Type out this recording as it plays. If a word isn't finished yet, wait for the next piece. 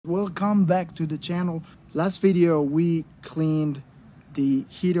welcome back to the channel. Last video we cleaned the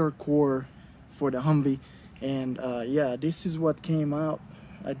heater core for the Humvee, and yeah, this is what came out.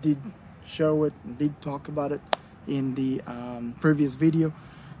 I did show it, did talk about it in the previous video.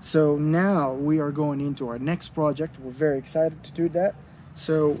 So now we are going into our next project. We're very excited to do that.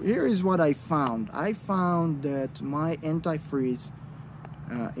 So here is what I found. I found that my antifreeze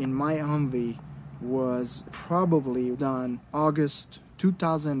in my Humvee was probably done August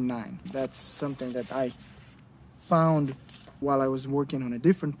 2009. That's something that I found while I was working on a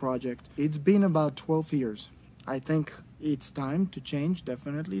different project. It's been about 12 years. I think it's time to change,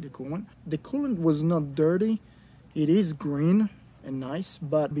 definitely, the coolant. The coolant was not dirty. It is green and nice,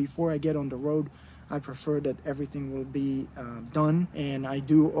 but before I get on the road, I prefer that everything will be done, and I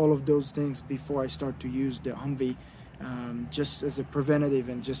do all of those things before I start to use the Humvee, just as a preventative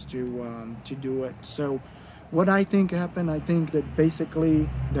and just to do it. So what I think happened, I think that basically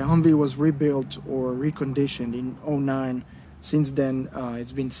the Humvee was rebuilt or reconditioned in 2009. Since then,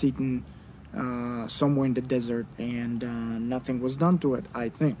 it's been sitting somewhere in the desert, and nothing was done to it, I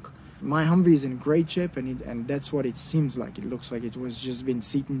think. My Humvee is in great shape, and that's what it seems like. It looks like it was just been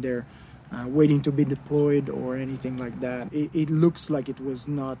sitting there waiting to be deployed or anything like that. It looks like it was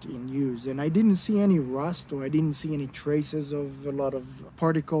not in use, and I didn't see any rust, or I didn't see any traces of a lot of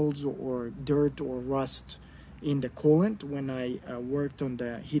particles or dirt or rust in the coolant when I worked on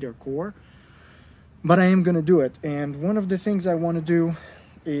the heater core. But I am gonna do it, and one of the things I want to do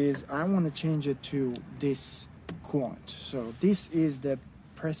is I want to change it to this coolant. So this is the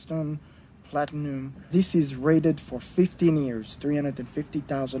Preston Platinum. This is rated for 15 years,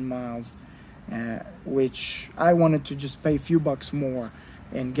 350,000 miles, which I wanted to just pay a few bucks more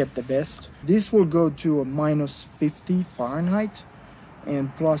and get the best. This will go to a -50 Fahrenheit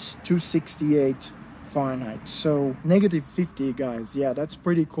and plus 268 Fahrenheit. So -50, guys. Yeah, that's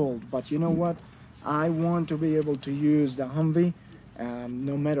pretty cold. But you know what? I want to be able to use the Humvee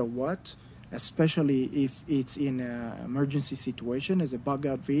no matter what, especially if it's in an emergency situation as a bug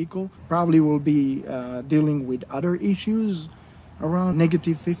out vehicle. Probably will be dealing with other issues around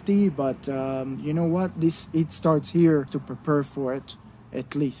 -50, but you know what, it starts here to prepare for it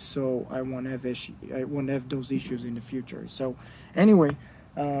at least, so I won't have those issues in the future. So anyway,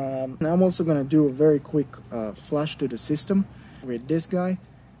 I'm also gonna do a very quick flush to the system with this guy.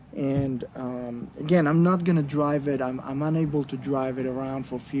 And again, I'm not gonna drive it. I'm unable to drive it around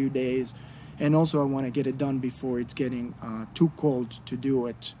for a few days, and also I want to get it done before it's getting too cold to do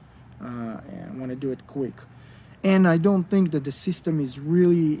it, and I want to do it quick. And I don't think that the system is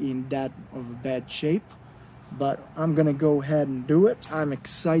really in that of a bad shape, but I'm gonna go ahead and do it. I'm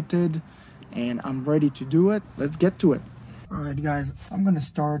excited and I'm ready to do it. Let's get to it. All right, guys, I'm gonna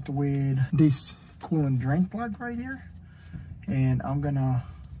start with this coolant drain plug right here, and I'm gonna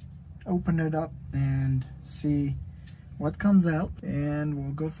open it up and see what comes out, and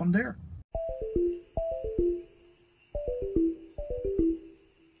we'll go from there.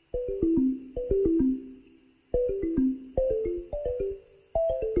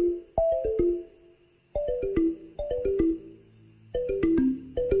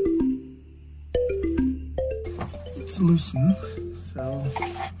 It's loosened, so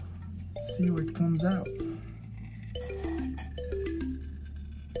see what comes out.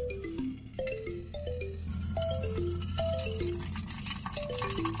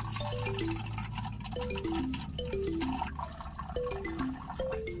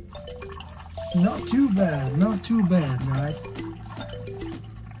 Not too bad, guys.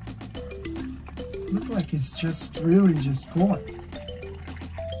 Look like it's just really just coolant.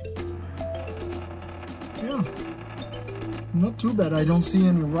 Yeah, not too bad. I don't see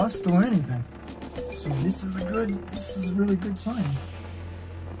any rust or anything. So this is a really good sign.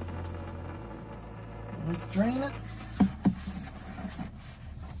 Let's drain it.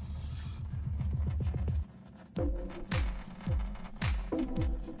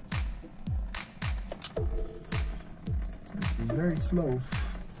 Very slow.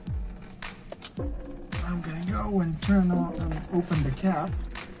 I'm gonna go and turn on and open the cap.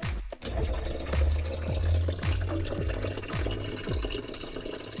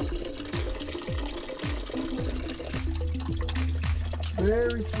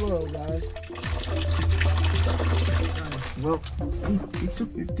 Very slow, guys. Well, it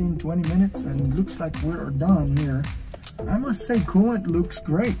took 15-20 minutes, and it looks like we're done here. I must say, coolant looks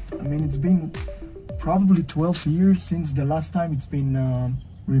great. I mean, it's been probably 12 years since the last time it's been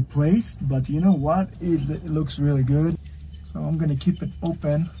replaced, but you know what, it looks really good. So I'm gonna keep it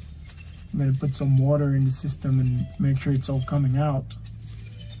open. I'm gonna put some water in the system and make sure it's all coming out.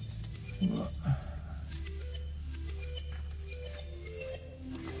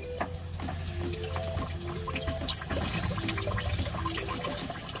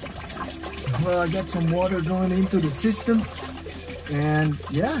 get some water going into the system, and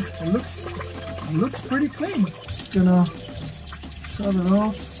yeah, it looks pretty clean. Just gonna shut it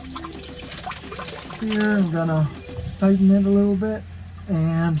off here. I'm gonna tighten it a little bit,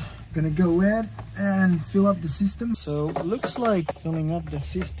 and I'm gonna go ahead and fill up the system. So it looks like filling up the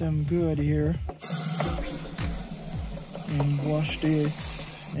system good here. And wash this,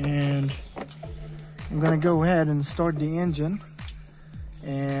 and I'm gonna go ahead and start the engine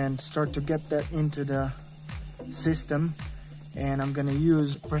and start to get that into the system. And I'm gonna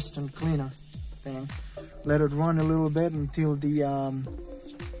use Preston cleaner thing, let it run a little bit until the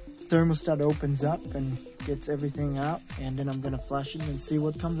thermostat opens up and gets everything out, and then I'm gonna flush it and see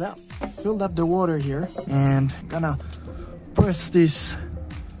what comes out. Filled up the water here, and gonna press this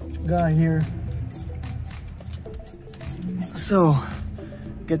guy here so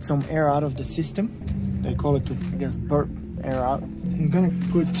get some air out of the system. They call it, I guess, burp air out. I'm gonna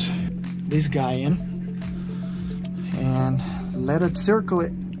put this guy in and let it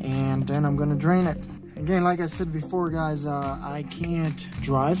circulate, and then I'm gonna drain it. Again, like I said before, guys, I can't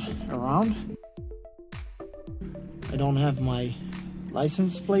drive around. I don't have my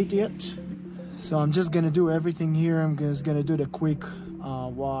license plate yet, so I'm just gonna do everything here. I'm just gonna do the quick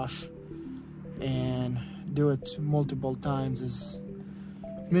wash and do it multiple times, as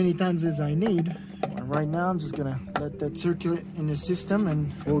many times as I need. And right now I'm just gonna let that circulate in the system,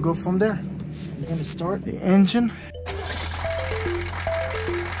 and we'll go from there. So I'm gonna start the engine.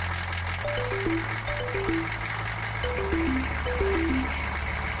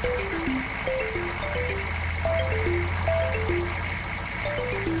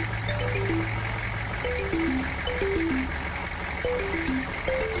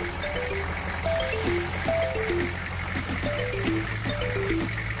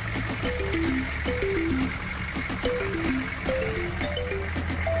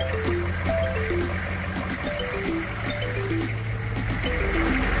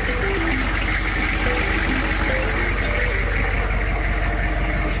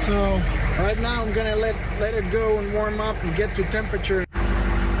 So right now I'm gonna let it go and warm up and get to temperature.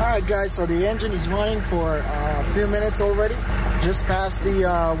 Alright guys, so the engine is running for a few minutes already, just past the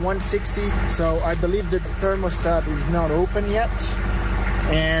 160. So I believe that the thermostat is not open yet,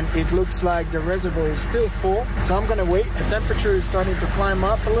 and it looks like the reservoir is still full. So I'm gonna wait. The temperature is starting to climb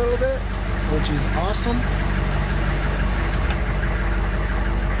up a little bit, which is awesome.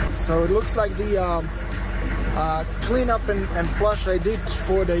 So it looks like the cleanup and flush I did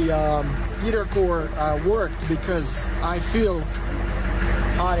for the heater core worked, because I feel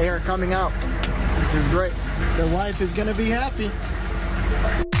hot air coming out, which is great. The wife is gonna be happy.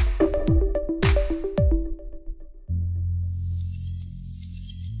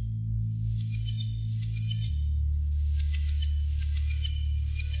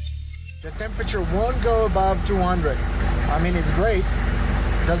 The temperature won't go above 200. I mean, it's great.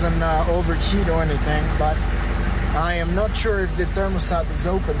 It doesn't overheat or anything, but I am not sure if the thermostat is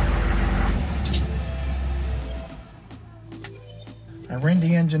open. I ran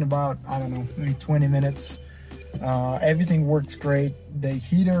the engine about, I don't know, maybe 20 minutes. Everything works great. The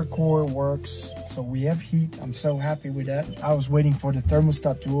heater core works, so we have heat. I'm so happy with that. I was waiting for the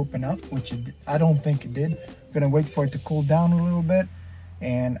thermostat to open up, which I don't think it did. I'm gonna wait for it to cool down a little bit,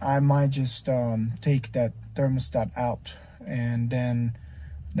 and I might just take that thermostat out, and then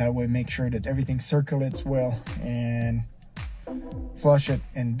that way make sure that everything circulates well, and flush it,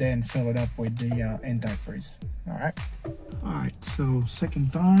 and then fill it up with the antifreeze. All right, so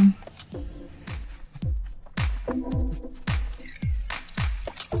second time.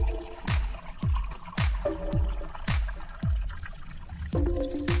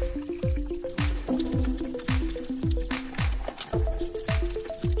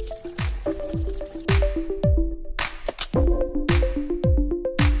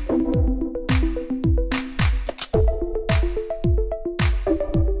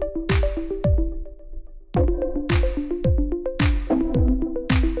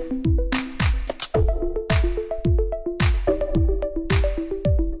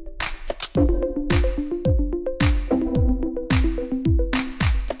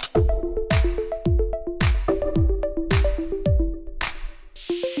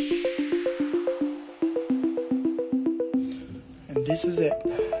 This is it.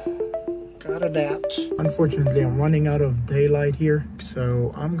 Got it out. Unfortunately, I'm running out of daylight here,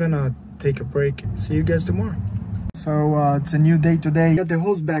 so I'm gonna take a break. See you guys tomorrow. So it's a new day today. Got the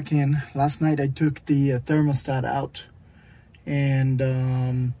hose back in. Last night I took the thermostat out,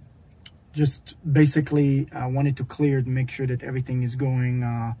 and just basically I wanted to clear it and make sure that everything is going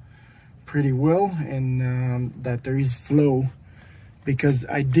pretty well, and that there is flow because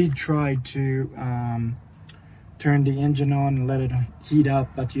I did try to turn the engine on and let it heat up,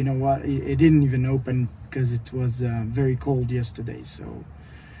 but you know what, it didn't even open because it was very cold yesterday, so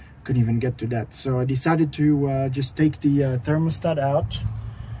couldn't even get to that. So I decided to just take the thermostat out.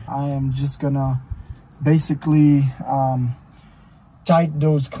 I am just gonna basically tighten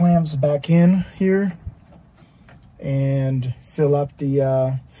those clamps back in here and fill up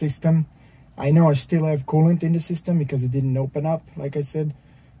the system. I know I still have coolant in the system because it didn't open up, like I said.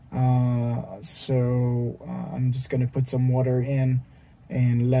 So I'm just gonna put some water in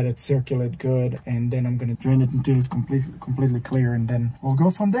and let it circulate good, and then I'm gonna drain it until it's completely clear, and then we'll go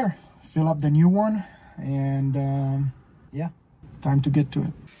from there. Fill up the new one, and yeah, time to get to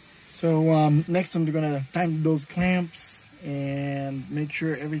it. So next I'm gonna tighten those clamps and make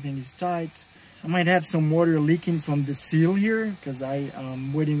sure everything is tight. I might have some water leaking from the seal here because I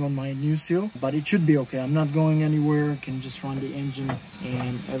am waiting on my new seal, but it should be okay. I'm not going anywhere. Can just run the engine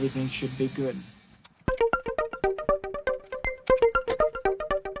and everything should be good.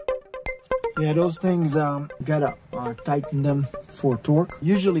 Yeah, those things, gotta tighten them for torque.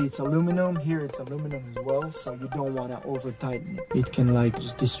 Usually it's aluminum. Here it's aluminum as well, so you don't want to over tighten it. It can like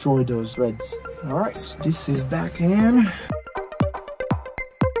just destroy those threads. All right, so this is back in.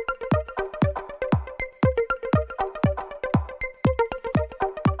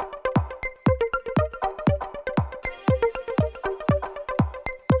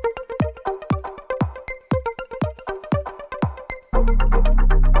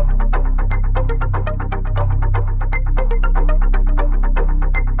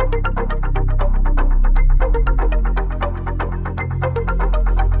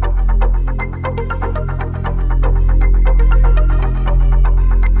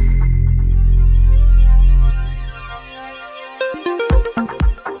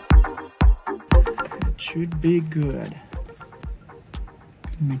 Should be good.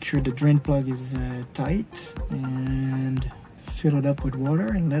 Make sure the drain plug is tight, and fill it up with water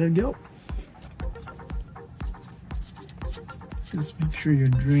and let it go. Just make sure your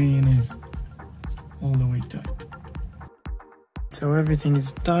drain is all the way tight. So everything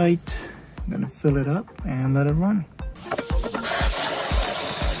is tight. I'm gonna fill it up and let it run.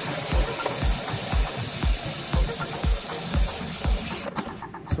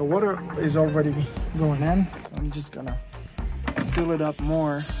 So water is already going in. I'm just gonna fill it up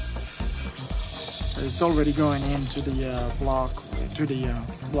more. It's already going into the block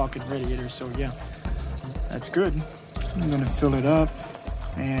and radiator, so yeah, that's good. I'm gonna fill it up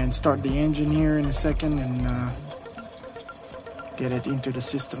and start the engine here in a second and get it into the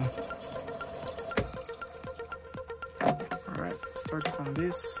system. All right, start from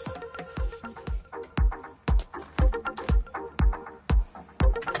this.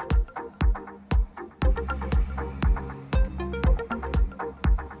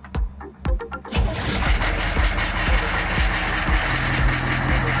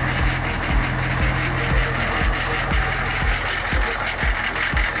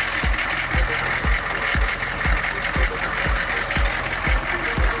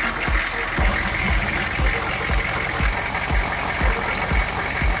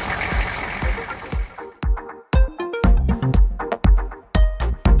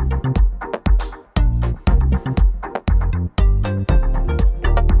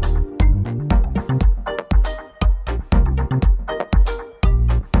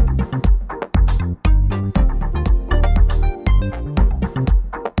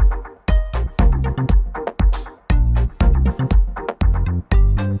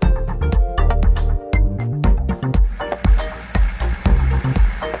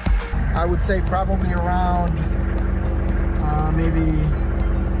 I would say probably around maybe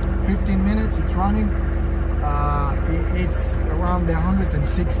 15 minutes it's running. It's around the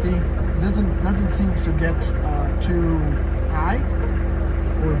 160. Doesn't seem to get too high,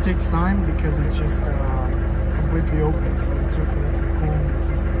 or it takes time because it's just completely open, so it circulates the cooling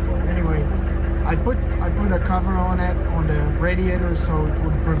system. So anyway, I put a cover on it on the radiator so it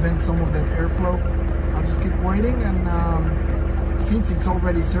would prevent some of that airflow. I'll just keep waiting, and since it's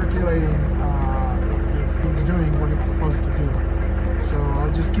already circulating, it's doing what it's supposed to do. So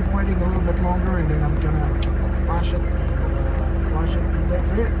I'll just keep waiting a little bit longer, and then I'm gonna flush it, and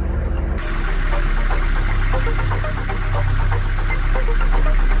that's it.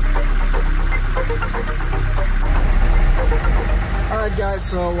 Alright guys,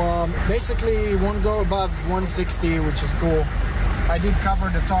 so basically it won't go above 160, which is cool. I did cover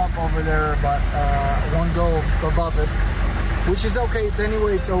the top over there, but it won't go above it, which is okay.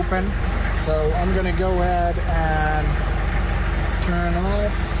 It's open, so I'm gonna go ahead and turn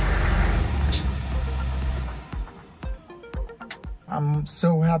off.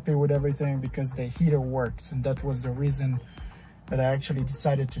 so happy with everything because the heater works, and that was the reason that I actually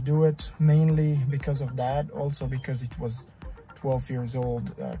decided to do it, mainly because of that, also because it was 12 years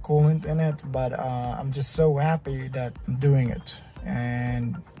old coolant in it. But I'm just so happy that I'm doing it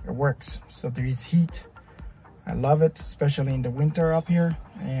and it works. So there is heat. I love it, especially in the winter up here.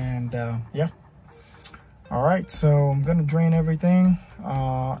 And yeah. All right, so I'm gonna drain everything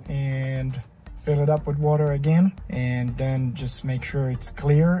and fill it up with water again, and then just make sure it's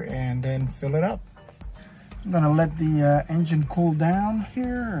clear and then fill it up. I'm gonna let the engine cool down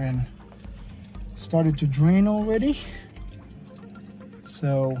here, and started to drain already.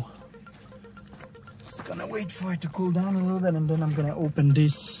 So just gonna wait for it to cool down a little bit, and then I'm gonna open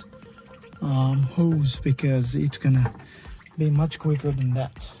this hose because it's gonna be much quicker than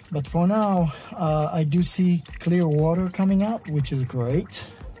that. But for now, I do see clear water coming out, which is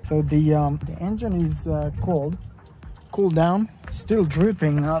great. So the engine is cooled down, still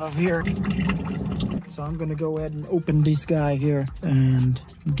dripping out of here. So I'm gonna go ahead and open this guy here and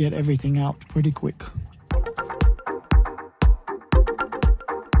get everything out pretty quick.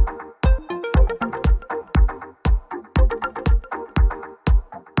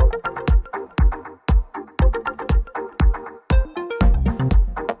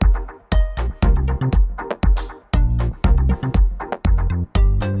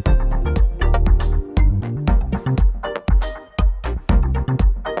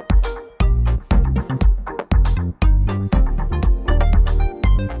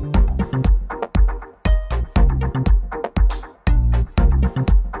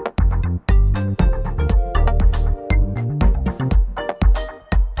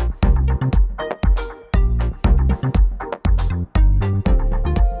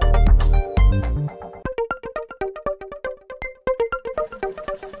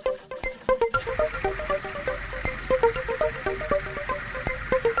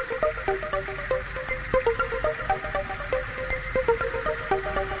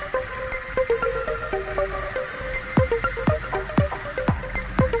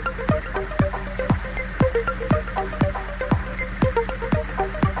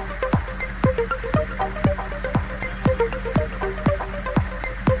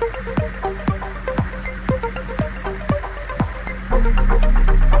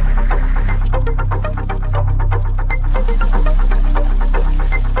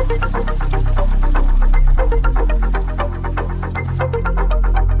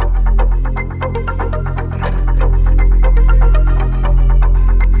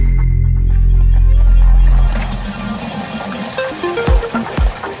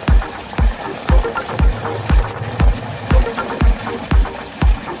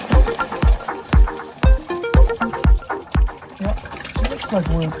 Like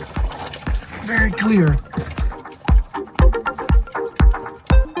we're very clear.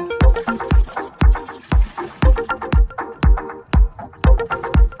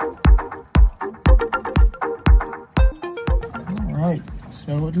 All right,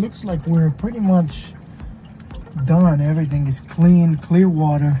 so it looks like we're pretty much done. Everything is clean, clear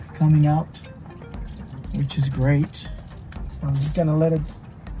water coming out, which is great. So I'm just gonna let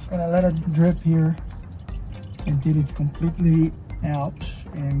it drip here until it's completely out,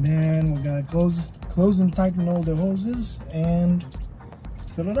 and then we're gonna close and tighten all the hoses and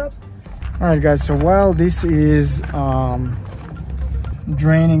fill it up. All right guys, so while this is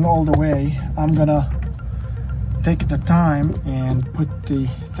draining all the way, I'm gonna take the time and put the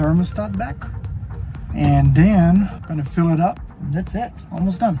thermostat back, and then I'm gonna fill it up. That's it,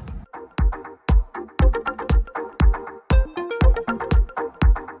 almost done.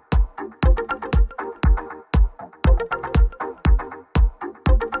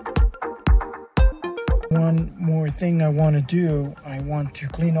 One more thing I want to do, I want to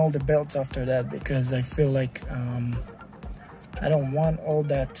clean all the belts after that, because I feel like I don't want all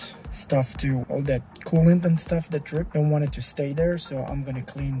that stuff all that coolant and stuff that drip, I don't want it to stay there. So I'm gonna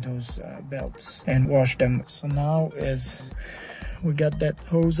clean those belts and wash them. So now as we got that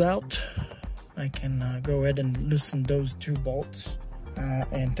hose out, I can go ahead and loosen those two bolts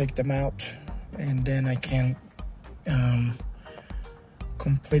and take them out, and then I can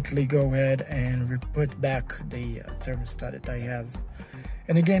completely go ahead and put back the thermostat that I have.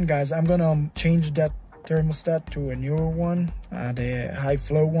 And again guys, I'm gonna change that thermostat to a newer one, the high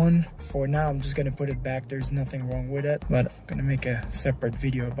flow one. For now I'm just gonna put it back. There's nothing wrong with it, but I'm gonna make a separate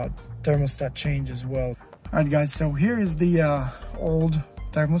video about thermostat change as well. All right guys, so here is the old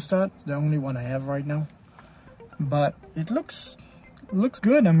thermostat, the only one I have right now, but it looks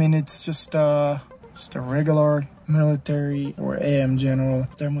good. I mean, it's just a regular military or AM general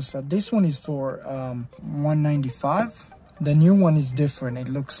thermostat. This one is for 195, The new one is different. It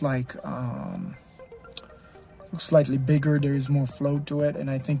looks like looks slightly bigger. There is more flow to it, and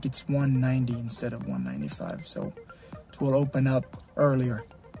I think it's 190 instead of 195, so it will open up earlier.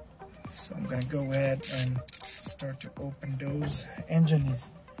 So I'm gonna go ahead and start to open those. Engine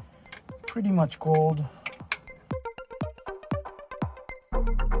is pretty much cold.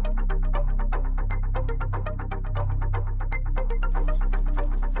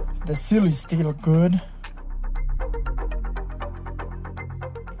 The seal is still good.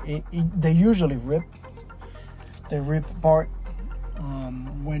 They usually rip. They rip apart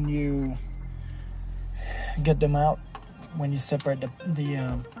when you get them out, when you separate the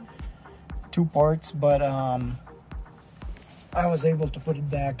two parts, but I was able to put it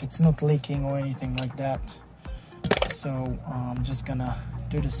back. It's not leaking or anything like that. So I'm just gonna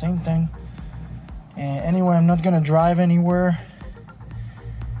do the same thing. And anyway, I'm not gonna drive anywhere,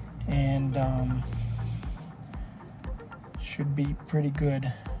 and should be pretty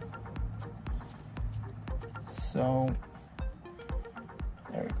good. So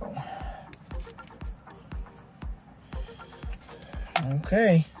there we go.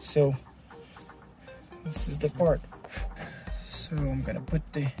 Okay, so this is the part. So I'm gonna put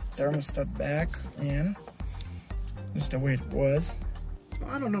the thermostat back in. This is the way it was. So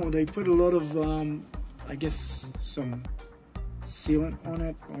I don't know, they put a lot of I guess some sealant on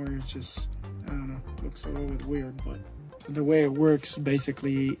it, or it's just, I don't know, it looks a little bit weird, but the way it works,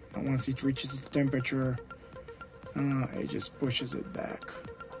 basically once it reaches the temperature, it just pushes it back,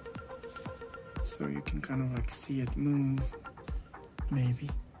 so you can kind of like see it move, maybe.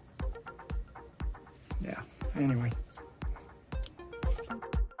 Yeah, anyway.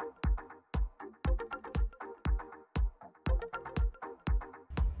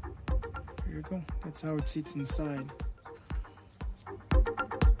 Here you go, that's how it sits inside.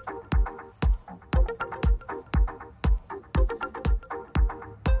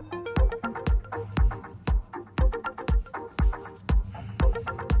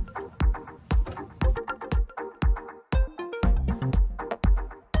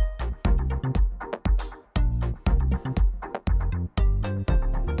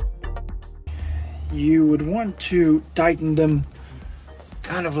 You would want to tighten them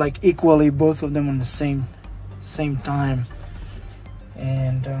kind of like equally, both of them on the same time,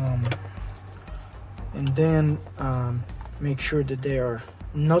 and then make sure that they are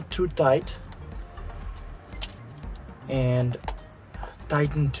not too tight, and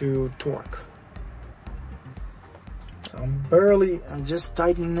tighten to torque. So I'm just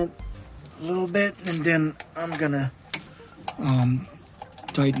tightening it a little bit, and then I'm gonna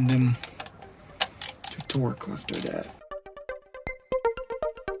tighten them to torque after that.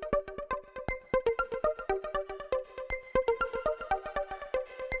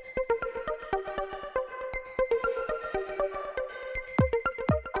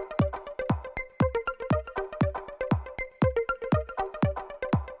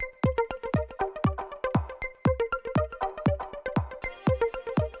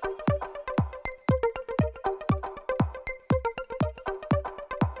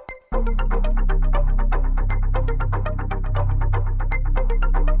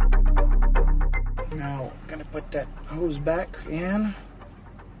 Now I'm gonna put that hose back in.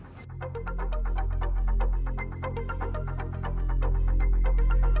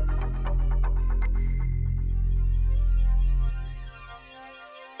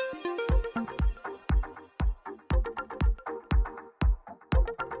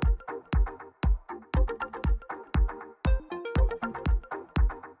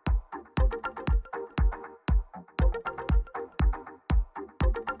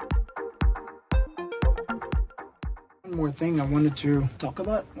 One more thing I wanted to talk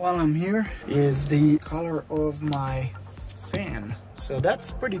about while I'm here is the color of my fan. So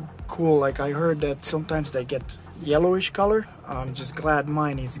that's pretty cool. Like, I heard that sometimes they get yellowish color. I'm just glad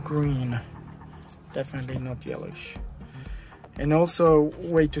mine is green. Definitely not yellowish. And also,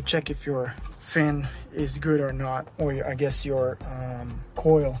 way to check if your fan is good or not, or I guess your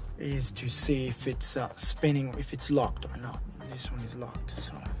coil, is to see if it's spinning, if it's locked or not. This one is locked,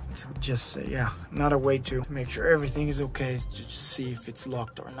 so just yeah, another way to make sure everything is okay is to just see if it's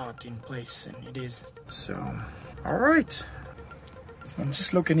locked or not in place, and it is. So all right, so I'm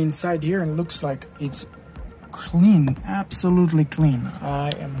just looking inside here, and it looks like it's clean, absolutely clean.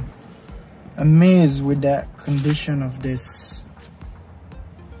 I am amazed with that condition of this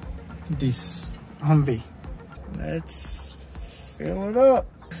Humvee. Let's fill it up.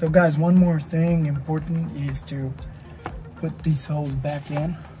 So guys, one more thing important is to put these holes back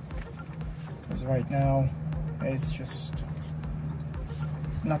in, because right now it's just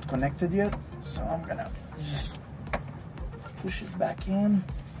not connected yet. So I'm gonna just push it back in.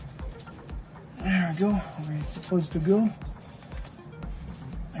 There we go, where it's supposed to go.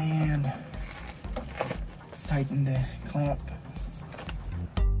 And tighten the clamp.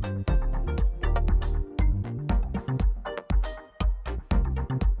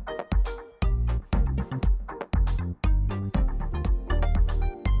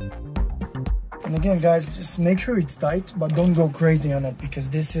 And again, guys, just make sure it's tight, but don't go crazy on it, because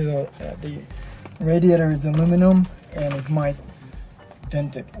this is the radiator is aluminum and it might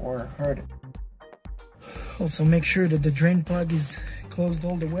dent it or hurt it. Also, make sure that the drain plug is closed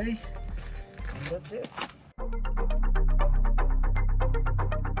all the way, and that's it.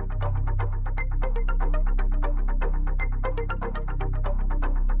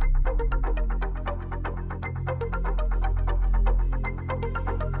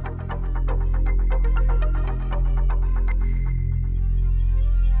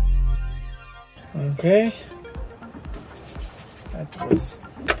 Okay, that was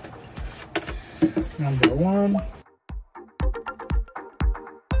number one.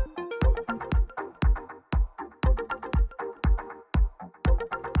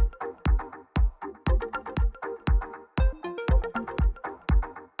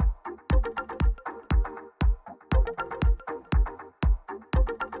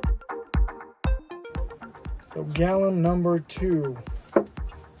 So gallon number 2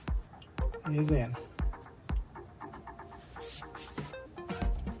 is in.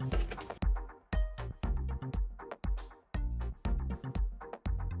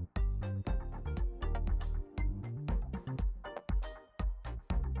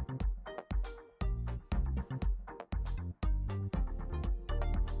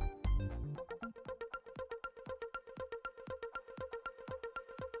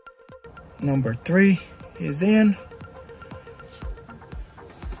 Number 3 is in.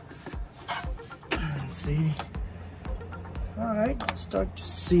 Let's see. All right, start to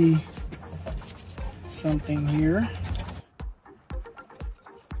see something here.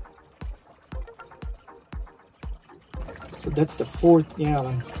 So that's the 4th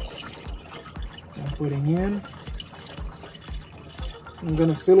gallon I'm putting in. I'm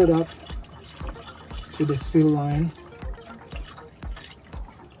gonna fill it up to the fill line.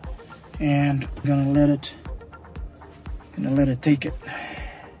 And I'm gonna let it take it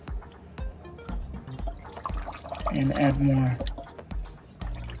and add more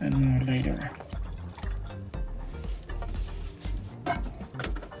later. I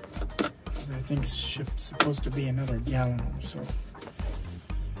think it's supposed to be another gallon or so,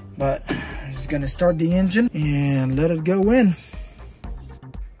 but I'm just gonna start the engine and let it go in.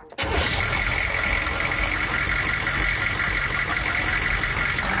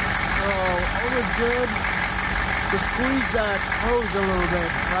 Good to squeeze that hose a little bit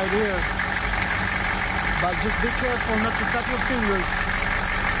right here, but just be careful not to cut your fingers.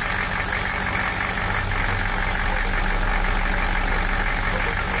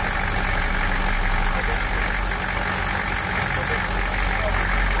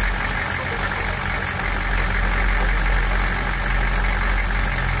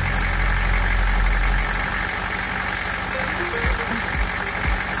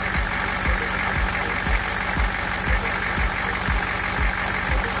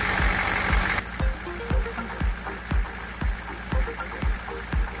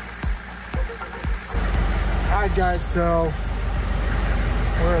 Alright guys, so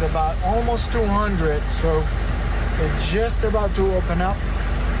we're at about almost 200, so it's just about to open up,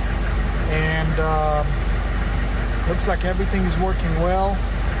 and looks like everything is working well.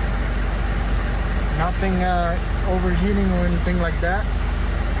 Nothing overheating or anything like that.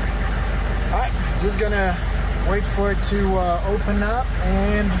 Alright, just gonna wait for it to open up,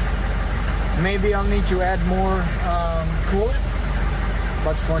 and maybe I'll need to add more coolant,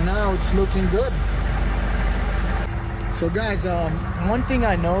 but for now it's looking good. So guys, one thing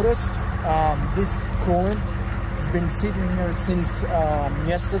I noticed, this coolant has been sitting here since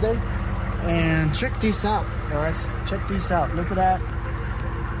yesterday, and check this out, guys. Check this out. Look at that.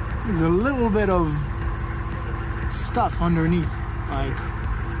 There's a little bit of stuff underneath. Like,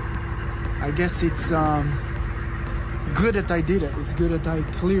 I guess it's good that I did it. It's good that I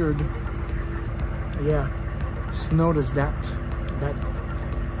cleared. Yeah, just notice that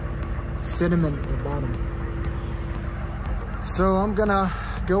sediment at the bottom. So I'm gonna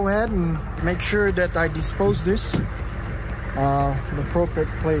go ahead and make sure that I dispose this in the appropriate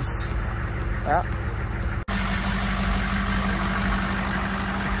place. Yeah.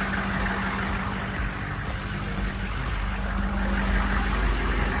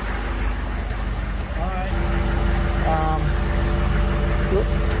 All right.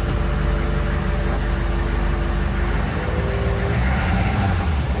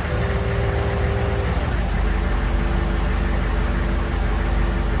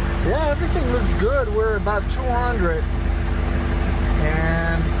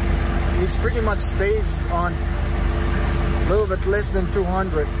 pretty much stays on a little bit less than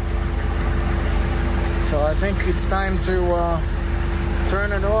 200. So I think it's time to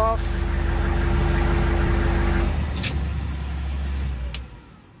turn it off.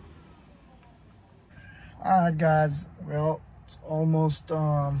 Alright guys, well, it's almost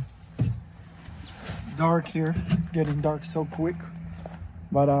dark here. It's getting dark so quick.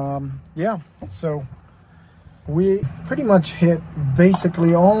 But yeah, so we pretty much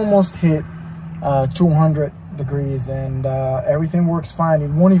basically almost hit 200 degrees, and everything works fine. It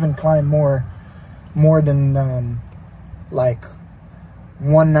won't even climb more than like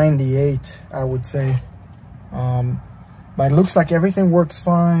 198, I would say. But it looks like everything works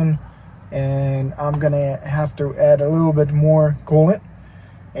fine, and I'm gonna have to add a little bit more coolant,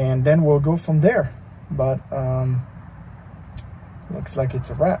 and then we'll go from there. But looks like it's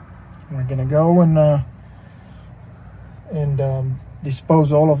a wrap. We're gonna go and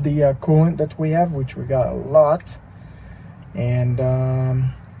dispose all of the coolant that we have, which we got a lot, and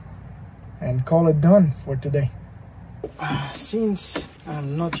call it done for today. Since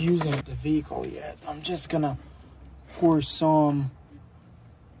I'm not using the vehicle yet, I'm just gonna pour some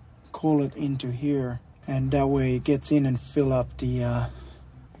coolant into here, and that way it gets in and fill up the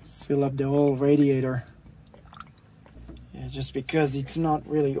whole radiator. Yeah, just because it's not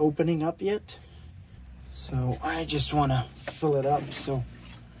really opening up yet, so I just want to fill it up so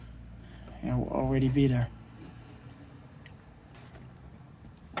it will already be there.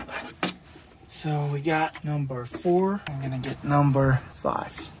 So we got number 4. I'm gonna get number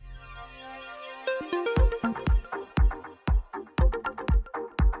 5.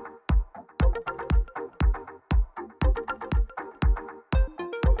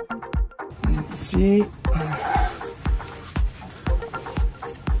 Let's see.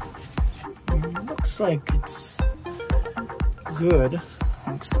 Looks like it's good.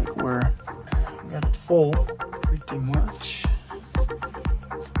 Looks like we got it full pretty much.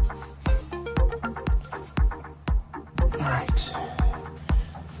 Alright,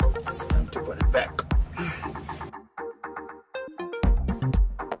 it's time to put it back.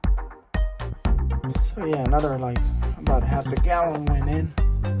 So yeah, another like about half a gallon went in,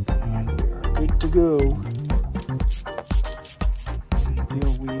 and we are good to go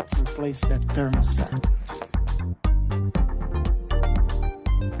until we replace that thermostat.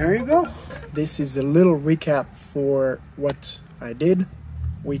 There you go. This is a little recap for what I did.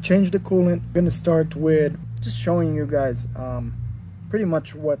 We changed the coolant. I'm gonna start with just showing you guys pretty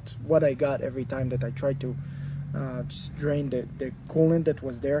much what I got every time that I tried to just drain the coolant that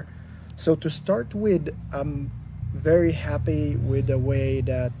was there. So to start with, I'm very happy with the way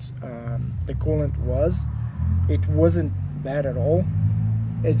that the coolant was. It wasn't bad at all.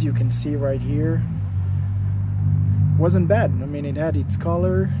 As you can see right here, wasn't bad. I mean, it had its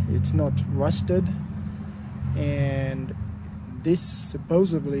color, it's not rusted, and this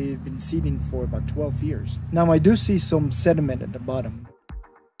supposedly has been seeding for about 12 years. Now I do see some sediment at the bottom.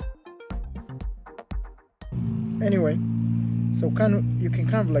 Anyway, so you can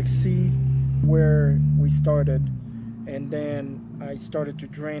kind of like see where we started, and then I started to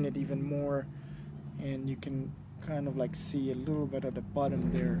drain it even more, and you can kind of like see a little bit at the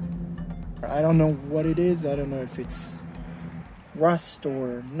bottom there. I don't know what it is. I don't know if it's rust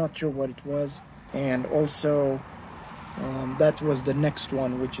or not sure what it was. And also that was the next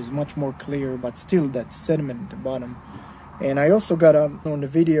one, which is much more clear, but still that sediment at the bottom. And I also got on the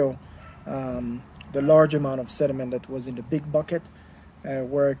video the large amount of sediment that was in the big bucket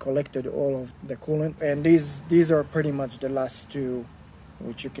where I collected all of the coolant. And these are pretty much the last two,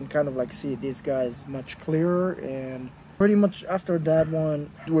 which you can kind of like see. This guy is much clearer, and pretty much after that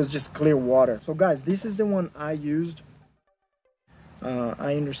one it was just clear water. So guys, this is the one I used.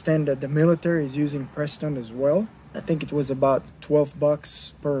 I understand that the military is using Preston as well. I think it was about 12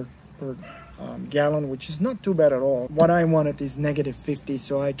 bucks per gallon, which is not too bad at all. What I wanted is -50,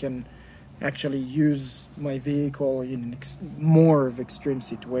 so I can actually use my vehicle in more of extreme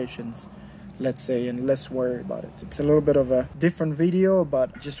situations, let's say, and less worry about it. It's a little bit of a different video,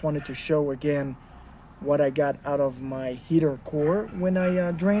 but just wanted to show again what I got out of my heater core when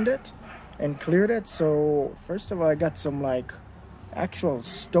I drained it and cleared it. So first of all, I got some like actual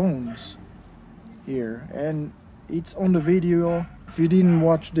stones here, and it's on the video. If you didn't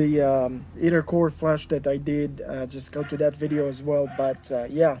watch the heater core flush that I did, just go to that video as well. But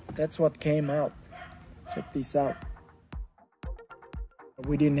yeah, that's what came out. Check this out.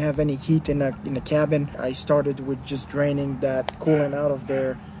 We didn't have any heat in the cabin. I started with just draining that coolant out of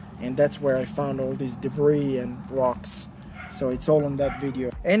there, and that's where I found all this debris and rocks. So it's all on that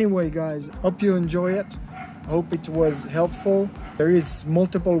video. Anyway guys, hope you enjoy it. Hope it was helpful. There is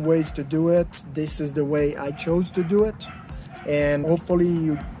multiple ways to do it. This is the way I chose to do it. And hopefully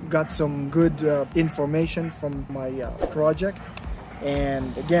you got some good information from my project.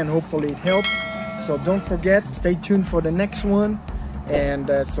 And again, hopefully it helped. So don't forget, stay tuned for the next one. And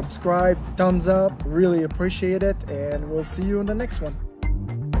subscribe, thumbs up, really appreciate it. And we'll see you in the next one.